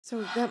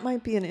So that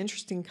might be an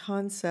interesting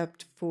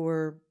concept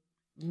for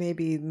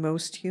maybe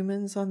most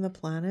humans on the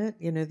planet.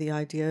 The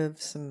idea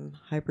of some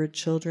hybrid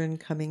children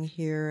coming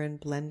here and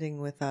blending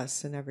with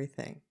us and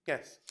everything.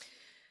 Yes.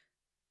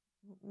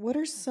 What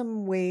are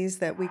some ways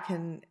that we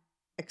can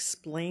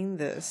explain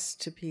this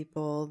to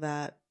people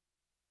that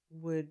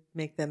would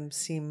make them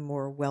seem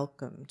more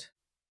welcomed?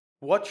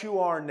 What you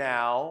are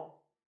now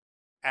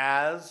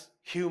as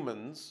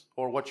humans,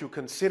 or what you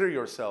consider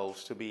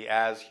yourselves to be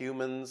as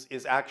humans,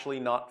 is actually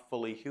not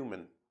fully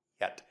human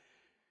yet.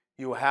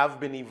 You have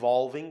been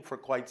evolving for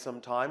quite some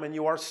time, and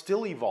you are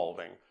still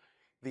evolving.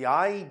 The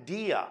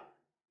idea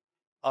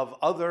of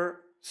other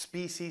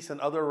species and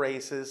other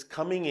races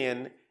coming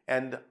in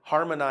and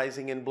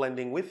harmonizing and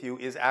blending with you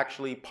is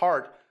actually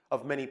part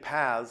of many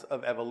paths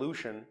of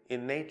evolution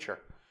in nature.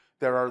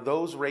 There are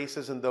those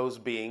races and those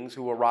beings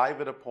who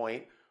arrive at a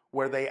point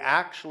where they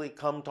actually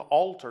come to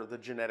alter the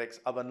genetics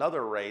of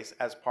another race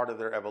as part of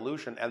their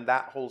evolution, and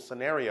that whole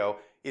scenario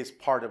is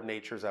part of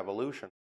nature's evolution.